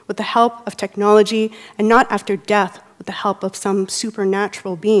earth with the help of technology and not after death with the help of some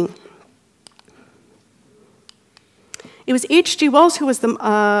supernatural being. It was H.G. Wells who was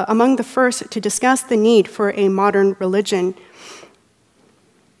among the first to discuss the need for a modern religion.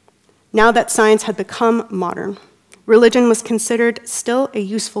 Now that science had become modern, religion was considered still a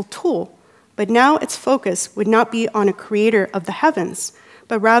useful tool, but now its focus would not be on a creator of the heavens,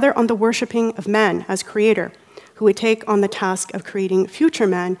 but rather on the worshiping of man as creator, who would take on the task of creating future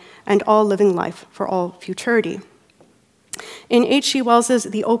man and all living life for all futurity. In H.G. Wells's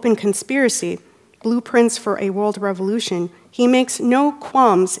The Open Conspiracy, Blueprints for a World Revolution, he makes no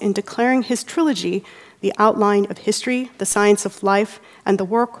qualms in declaring his trilogy, The Outline of History, The Science of Life, and The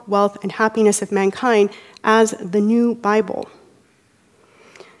Work, Wealth, and Happiness of Mankind, as the new Bible.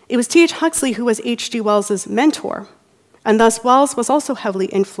 It was T.H. Huxley who was H.G. Wells's mentor, and thus Wells was also heavily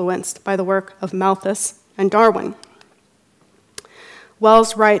influenced by the work of Malthus and Darwin.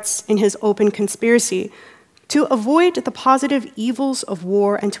 Wells writes in his Open Conspiracy, to avoid the positive evils of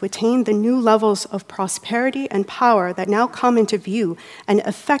war and to attain the new levels of prosperity and power that now come into view, an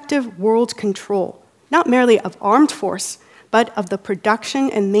effective world control, not merely of armed force, but of the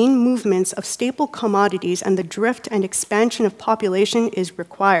production and main movements of staple commodities and the drift and expansion of population is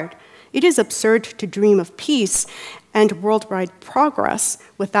required. It is absurd to dream of peace and worldwide progress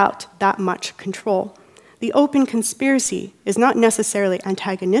without that much control. The Open Conspiracy is not necessarily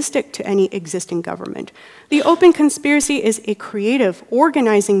antagonistic to any existing government. The Open Conspiracy is a creative,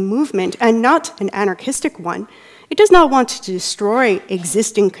 organizing movement and not an anarchistic one. It does not want to destroy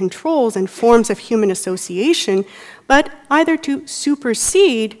existing controls and forms of human association, but either to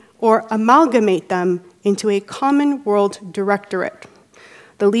supersede or amalgamate them into a common world directorate.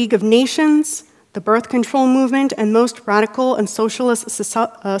 The League of Nations, the birth control movement, and most radical and socialist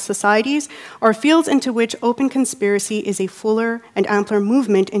societies are fields into which Open Conspiracy is a fuller and ampler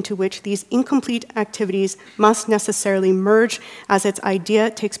movement into which these incomplete activities must necessarily merge as its idea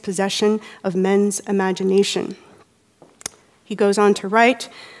takes possession of men's imagination. He goes on to write,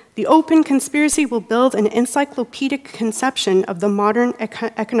 the Open Conspiracy will build an encyclopedic conception of the modern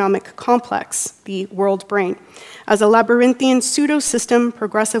economic complex, the world brain, as a labyrinthian pseudo-system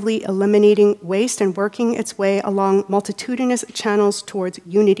progressively eliminating waste and working its way along multitudinous channels towards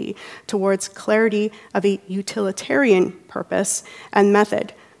unity, towards clarity of a utilitarian purpose and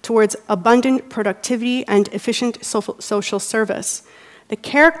method, towards abundant productivity and efficient social service. The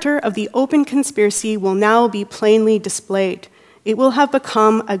character of the Open Conspiracy will now be plainly displayed. It will have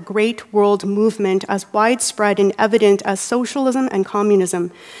become a great world movement as widespread and evident as socialism and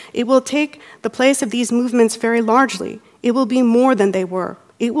communism. It will take the place of these movements very largely. It will be more than they were.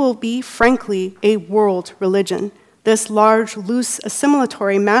 It will be, frankly, a world religion. This large, loose,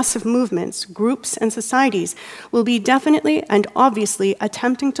 assimilatory, massive movements, groups, and societies will be definitely and obviously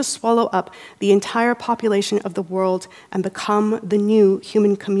attempting to swallow up the entire population of the world and become the new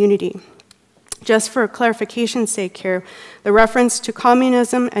human community. Just for clarification's sake here, the reference to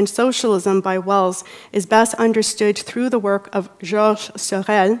communism and socialism by Wells is best understood through the work of Georges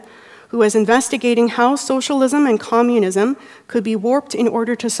Sorel, who was investigating how socialism and communism could be warped in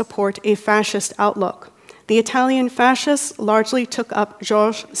order to support a fascist outlook. The Italian fascists largely took up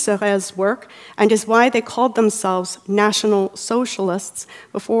Georges Sorel's work and is why they called themselves National Socialists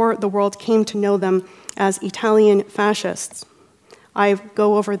before the world came to know them as Italian fascists. I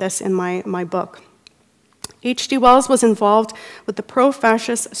go over this in my book. H.G. Wells was involved with the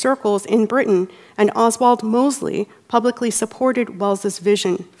pro-fascist circles in Britain, and Oswald Mosley publicly supported Wells's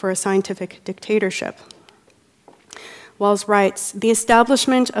vision for a scientific dictatorship. Wells writes, "The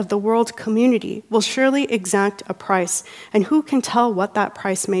establishment of the world community will surely exact a price, and who can tell what that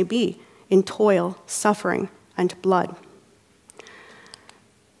price may be in toil, suffering, and blood?"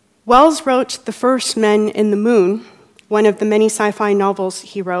 Wells wrote The First Men in the Moon, one of the many sci-fi novels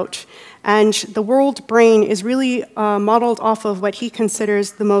he wrote, and the world brain is really modeled off of what he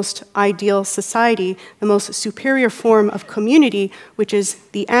considers the most ideal society, the most superior form of community, which is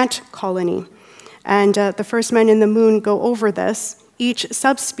the ant colony. And The First Men in the Moon go over this. Each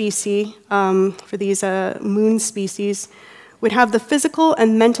subspecies for these moon species would have the physical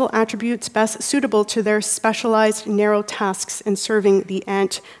and mental attributes best suitable to their specialized narrow tasks in serving the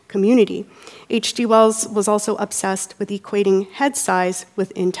ant community. H.G. Wells was also obsessed with equating head size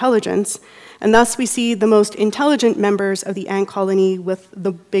with intelligence, and thus we see the most intelligent members of the ant colony with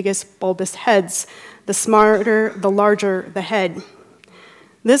the biggest bulbous heads. The smarter, the larger the head.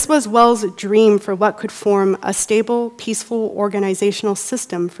 This was Wells' dream for what could form a stable, peaceful organizational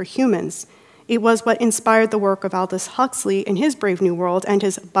system for humans. It was what inspired the work of Aldous Huxley in his Brave New World and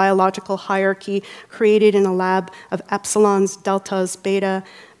his biological hierarchy created in a lab of epsilons, deltas,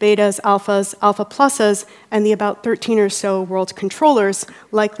 betas, alphas, alpha pluses, and the about 13 or so world controllers,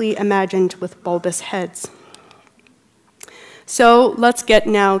 likely imagined with bulbous heads. So let's get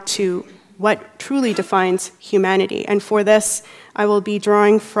now to what truly defines humanity. And for this, I will be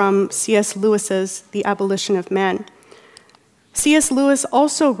drawing from C.S. Lewis's The Abolition of Man. C.S. Lewis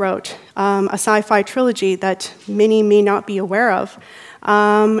also wrote a sci-fi trilogy that many may not be aware of,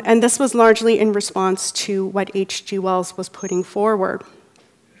 and this was largely in response to what H.G. Wells was putting forward.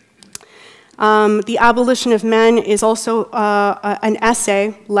 The Abolition of Man is also an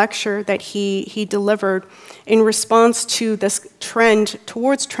essay, lecture that he delivered in response to this trend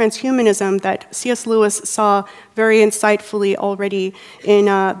towards transhumanism that C.S. Lewis saw very insightfully already in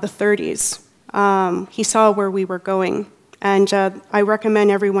the 30s. He saw where we were going. And I recommend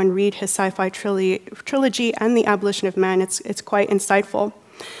everyone read his sci-fi trilogy and The Abolition of Man. It's quite insightful.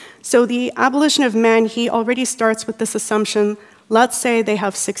 So The Abolition of Man, he already starts with this assumption, let's say they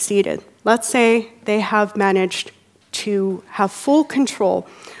have succeeded. Let's say they have managed to have full control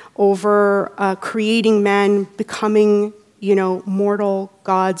over creating man, becoming, mortal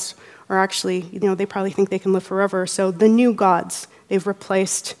gods, or actually, they probably think they can live forever. So the new gods, they've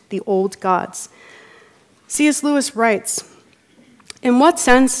replaced the old gods. C.S. Lewis writes, "In what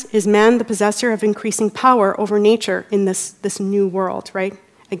sense is man the possessor of increasing power over nature in this new world," right?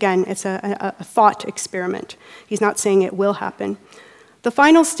 Again, it's a thought experiment. He's not saying it will happen. "The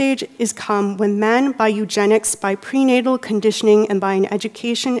final stage is come when man, by eugenics, by prenatal conditioning, and by an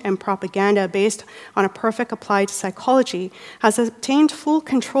education and propaganda based on a perfect applied psychology, has obtained full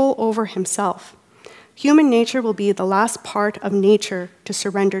control over himself. Human nature will be the last part of nature to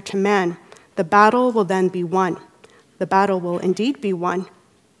surrender to man. The battle will then be won. The battle will indeed be won,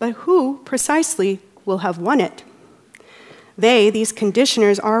 but who precisely will have won it? They, these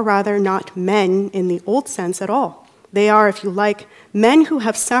conditioners, are rather not men in the old sense at all. They are, if you like, men who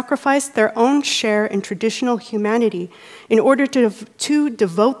have sacrificed their own share in traditional humanity in order to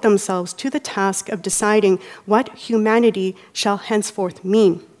devote themselves to the task of deciding what humanity shall henceforth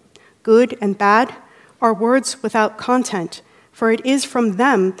mean. Good and bad are words without content, for it is from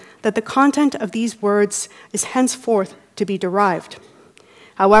them that the content of these words is henceforth to be derived.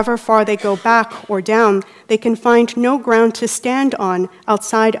 However far they go back or down, they can find no ground to stand on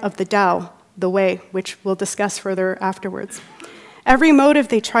outside of the Tao, the way, which we'll discuss further afterwards. Every motive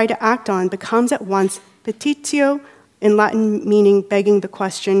they try to act on becomes at once petitio, in Latin meaning begging the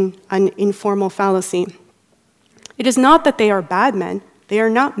question, an informal fallacy. It is not that they are bad men, they are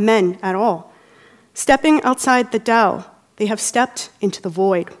not men at all. Stepping outside the Tao, they have stepped into the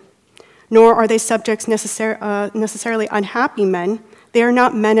void. Nor are they subjects necessarily unhappy men. They are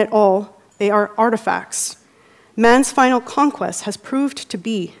not men at all, they are artifacts. Man's final conquest has proved to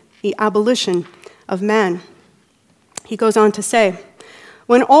be the abolition of man." He goes on to say,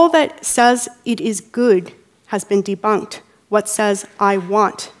 "When all that says it is good has been debunked, what says I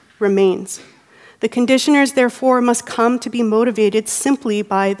want remains. The conditioners, therefore, must come to be motivated simply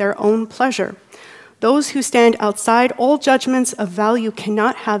by their own pleasure. Those who stand outside all judgments of value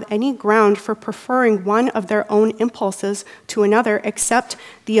cannot have any ground for preferring one of their own impulses to another except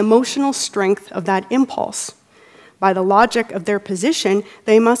the emotional strength of that impulse. By the logic of their position,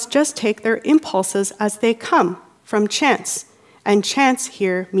 they must just take their impulses as they come, from chance, and chance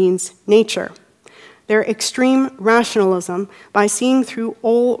here means nature. Their extreme rationalism, by seeing through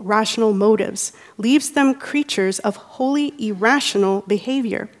all rational motives, leaves them creatures of wholly irrational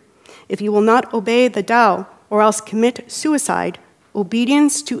behavior. If you will not obey the Tao, or else commit suicide,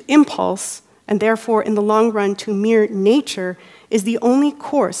 obedience to impulse, and therefore in the long run to mere nature, is the only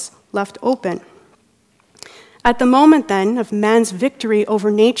course left open. At the moment, then, of man's victory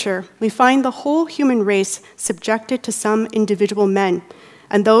over nature, we find the whole human race subjected to some individual men,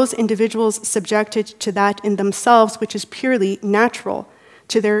 and those individuals subjected to that in themselves which is purely natural,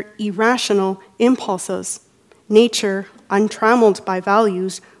 to their irrational impulses. Nature, untrammeled by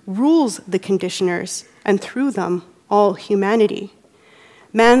values, rules the conditioners, and through them, all humanity.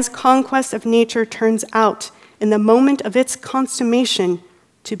 Man's conquest of nature turns out, in the moment of its consummation,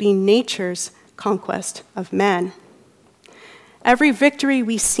 to be nature's conquest of man. Every victory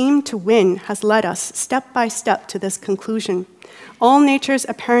we seem to win has led us step by step to this conclusion. All nature's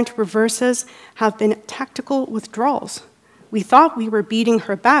apparent reverses have been tactical withdrawals. We thought we were beating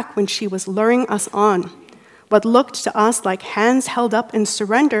her back when she was luring us on. What looked to us like hands held up in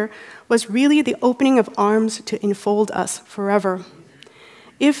surrender was really the opening of arms to enfold us forever.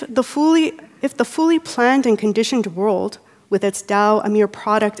 If the fully planned and conditioned world, with its Tao, a mere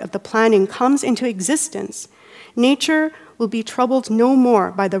product of the planning, comes into existence, nature will be troubled no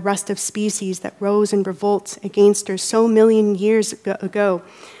more by the restive species that rose in revolt against her so million years ago.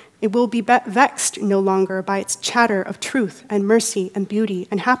 It will be vexed no longer by its chatter of truth and mercy and beauty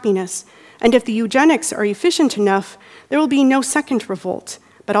and happiness. And if the eugenics are efficient enough, there will be no second revolt,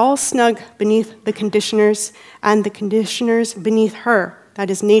 but all snug beneath the conditioners and the conditioners beneath her, that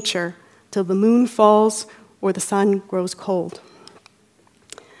is nature, till the moon falls or the sun grows cold.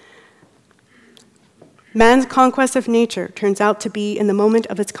 Man's conquest of nature turns out to be, in the moment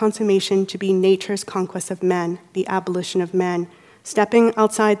of its consummation, to be nature's conquest of man, the abolition of man. Stepping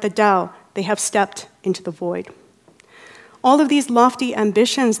outside the Tao, they have stepped into the void. All of these lofty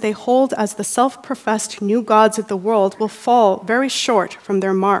ambitions they hold as the self-professed new gods of the world will fall very short from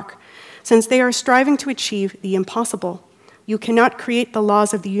their mark, since they are striving to achieve the impossible. You cannot create the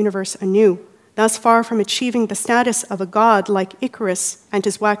laws of the universe anew. Thus far from achieving the status of a god like Icarus and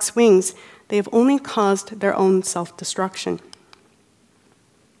his wax wings, they have only caused their own self-destruction.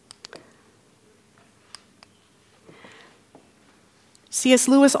 C.S.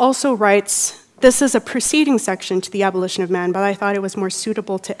 Lewis also writes, this is a preceding section to the abolition of man, but I thought it was more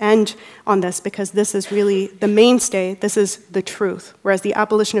suitable to end on this because this is really the mainstay, this is the truth, whereas the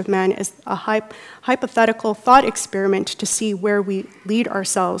abolition of man is a hypothetical thought experiment to see where we lead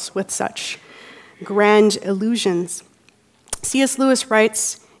ourselves with such grand illusions. C.S. Lewis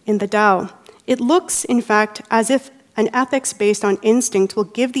writes in the Tao, it looks, in fact, as if an ethics based on instinct will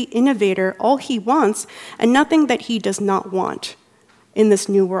give the innovator all he wants and nothing that he does not want in this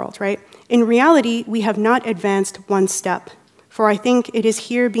new world, right? In reality, we have not advanced one step, for I think it is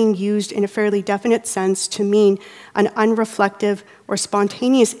here being used in a fairly definite sense to mean an unreflective or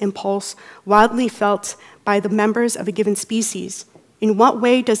spontaneous impulse wildly felt by the members of a given species. In what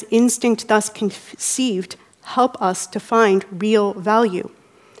way does instinct thus conceived help us to find real value?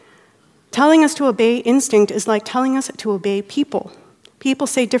 Telling us to obey instinct is like telling us to obey people. People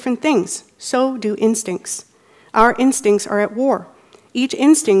say different things, so do instincts. Our instincts are at war. Each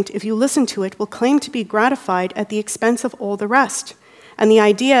instinct, if you listen to it, will claim to be gratified at the expense of all the rest. And the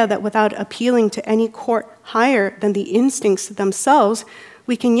idea that without appealing to any court higher than the instincts themselves,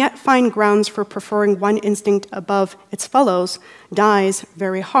 we can yet find grounds for preferring one instinct above its fellows dies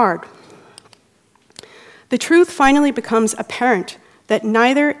very hard. The truth finally becomes apparent that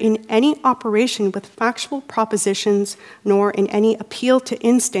neither in any operation with factual propositions nor in any appeal to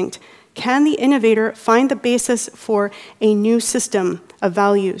instinct can the innovator find the basis for a new system of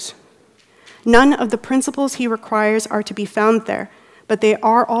values. None of the principles he requires are to be found there, but they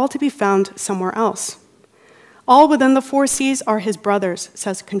are all to be found somewhere else. All within the four seas are his brothers,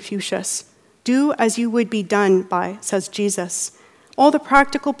 says Confucius. Do as you would be done by, says Jesus. All the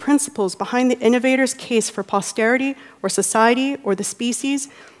practical principles behind the innovator's case for posterity or society or the species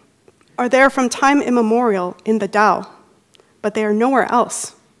are there from time immemorial in the Tao, but they are nowhere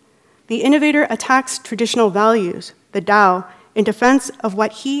else. The innovator attacks traditional values, the Tao, in defense of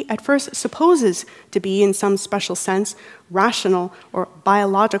what he at first supposes to be, in some special sense, rational or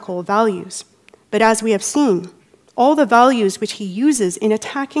biological values. But as we have seen, all the values which he uses in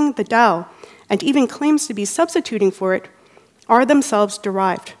attacking the Tao, and even claims to be substituting for it, are themselves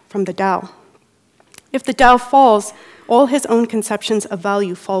derived from the Tao. If the Tao falls, all his own conceptions of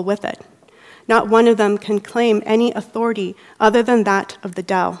value fall with it. Not one of them can claim any authority other than that of the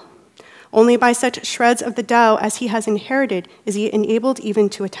Tao. Only by such shreds of the Tao as he has inherited is he enabled even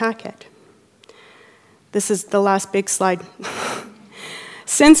to attack it. This is the last big slide.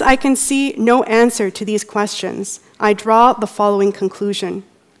 Since I can see no answer to these questions, I draw the following conclusion.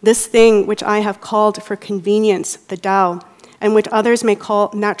 This thing which I have called for convenience, the Tao, and which others may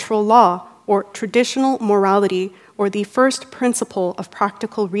call natural law or traditional morality, or the first principle of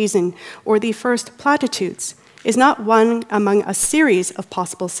practical reason, or the first platitudes, is not one among a series of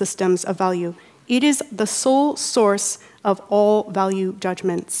possible systems of value. It is the sole source of all value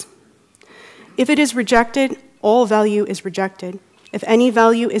judgments. If it is rejected, all value is rejected. If any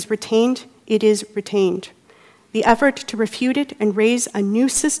value is retained, it is retained. The effort to refute it and raise a new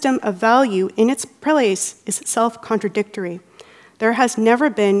system of value in its place is self-contradictory. There has never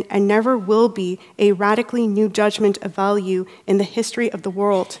been and never will be a radically new judgment of value in the history of the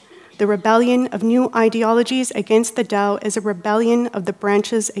world. The rebellion of new ideologies against the Tao is a rebellion of the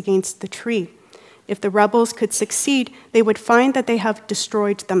branches against the tree. If the rebels could succeed, they would find that they have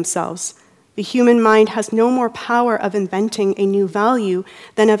destroyed themselves. The human mind has no more power of inventing a new value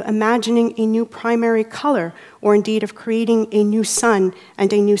than of imagining a new primary color, or indeed of creating a new sun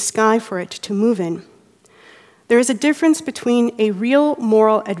and a new sky for it to move in. There is a difference between a real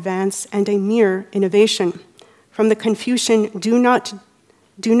moral advance and a mere innovation. From the Confucian, do not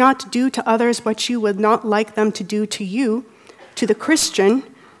do to others what you would not like them to do to you, to the Christian,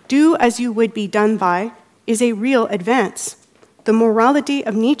 do as you would be done by, is a real advance. The morality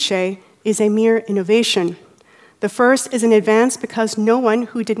of Nietzsche is a mere innovation. The first is an advance because no one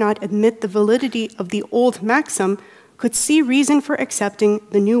who did not admit the validity of the old maxim could see reason for accepting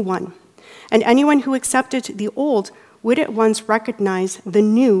the new one. And anyone who accepted the old would at once recognize the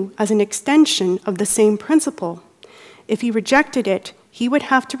new as an extension of the same principle. If he rejected it, he would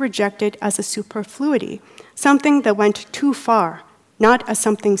have to reject it as a superfluity, something that went too far, not as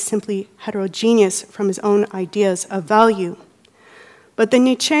something simply heterogeneous from his own ideas of value. But the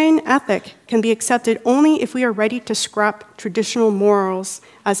Nietzschean ethic can be accepted only if we are ready to scrap traditional morals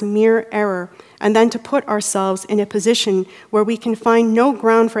as mere error and then to put ourselves in a position where we can find no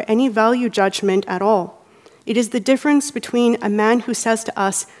ground for any value judgment at all. It is the difference between a man who says to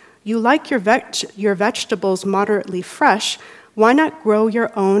us, "You like your vegetables moderately fresh, why not grow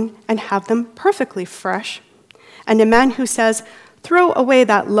your own and have them perfectly fresh?" And a man who says, "Throw away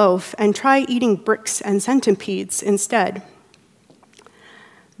that loaf and try eating bricks and centipedes instead."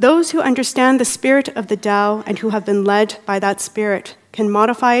 Those who understand the spirit of the Tao and who have been led by that spirit can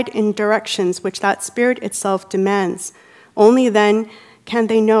modify it in directions which that spirit itself demands. Only then can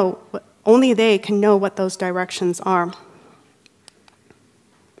they know, only they can know what those directions are.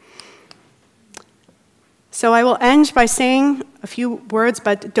 So I will end by saying a few words,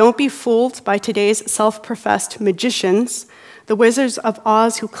 but don't be fooled by today's self-professed magicians, the Wizards of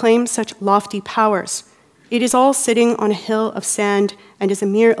Oz who claim such lofty powers. It is all sitting on a hill of sand and is a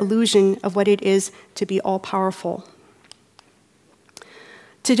mere illusion of what it is to be all-powerful.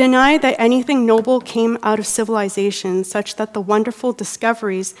 To deny that anything noble came out of civilization, such that the wonderful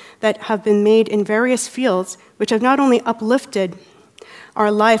discoveries that have been made in various fields, which have not only uplifted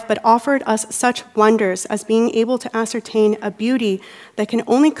our life, but offered us such wonders as being able to ascertain a beauty that can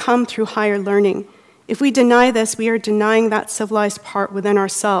only come through higher learning. If we deny this, we are denying that civilized part within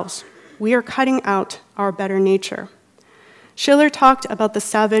ourselves. We are cutting out our better nature. Schiller talked about the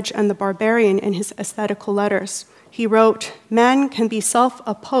savage and the barbarian in his aesthetical letters. He wrote, "Man can be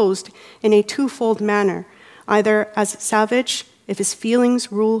self-opposed in a twofold manner, either as savage, if his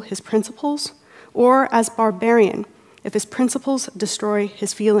feelings rule his principles, or as barbarian, if his principles destroy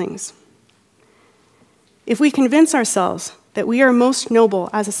his feelings." If we convince ourselves that we are most noble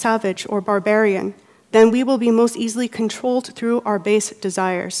as a savage or barbarian, then we will be most easily controlled through our base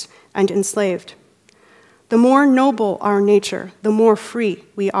desires and enslaved. The more noble our nature, the more free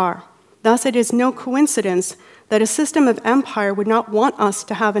we are. Thus, it is no coincidence that a system of empire would not want us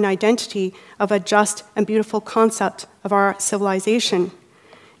to have an identity of a just and beautiful concept of our civilization.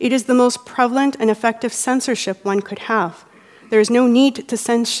 It is the most prevalent and effective censorship one could have. There is no need to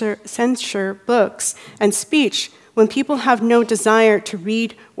censure books and speech when people have no desire to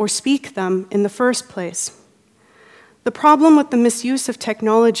read or speak them in the first place. The problem with the misuse of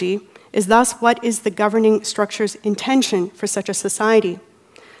technology is thus what is the governing structure's intention for such a society.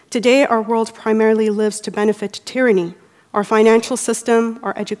 Today, our world primarily lives to benefit tyranny. Our financial system,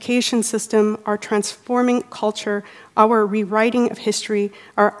 our education system, our transforming culture, our rewriting of history,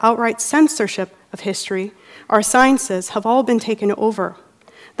 our outright censorship of history, our sciences have all been taken over.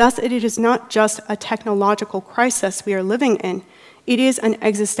 Thus, it is not just a technological crisis we are living in, it is an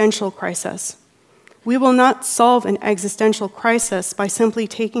existential crisis. We will not solve an existential crisis by simply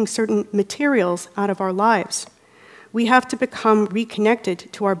taking certain materials out of our lives. We have to become reconnected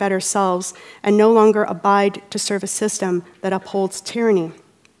to our better selves and no longer abide to serve a system that upholds tyranny.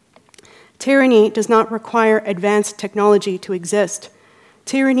 Tyranny does not require advanced technology to exist.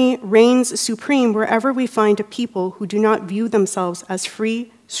 Tyranny reigns supreme wherever we find a people who do not view themselves as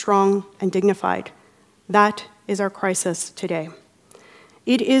free, strong, and dignified. That is our crisis today.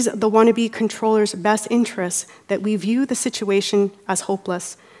 It is the wannabe controller's best interest that we view the situation as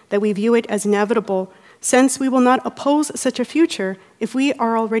hopeless, that we view it as inevitable, since we will not oppose such a future if we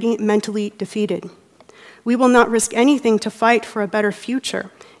are already mentally defeated. We will not risk anything to fight for a better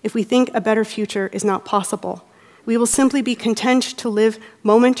future if we think a better future is not possible. We will simply be content to live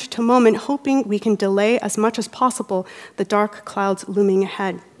moment to moment, hoping we can delay as much as possible the dark clouds looming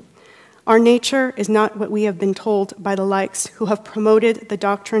ahead. Our nature is not what we have been told by the likes who have promoted the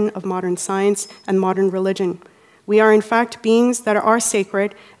doctrine of modern science and modern religion. We are in fact beings that are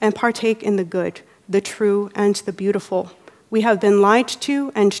sacred and partake in the good, the true, and the beautiful. We have been lied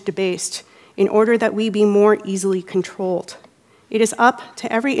to and debased in order that we be more easily controlled. It is up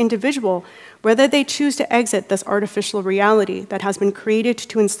to every individual whether they choose to exit this artificial reality that has been created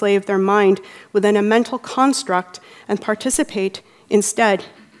to enslave their mind within a mental construct and participate instead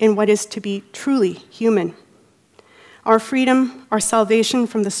in what is to be truly human. Our freedom, our salvation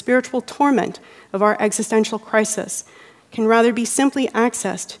from the spiritual torment of our existential crisis can rather be simply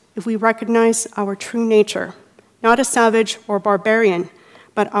accessed if we recognize our true nature, not a savage or barbarian,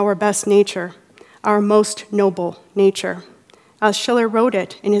 but our best nature, our most noble nature. As Schiller wrote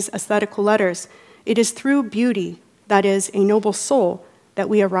it in his aesthetical letters, it is through beauty, that is, a noble soul, that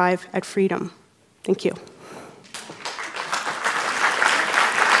we arrive at freedom. Thank you.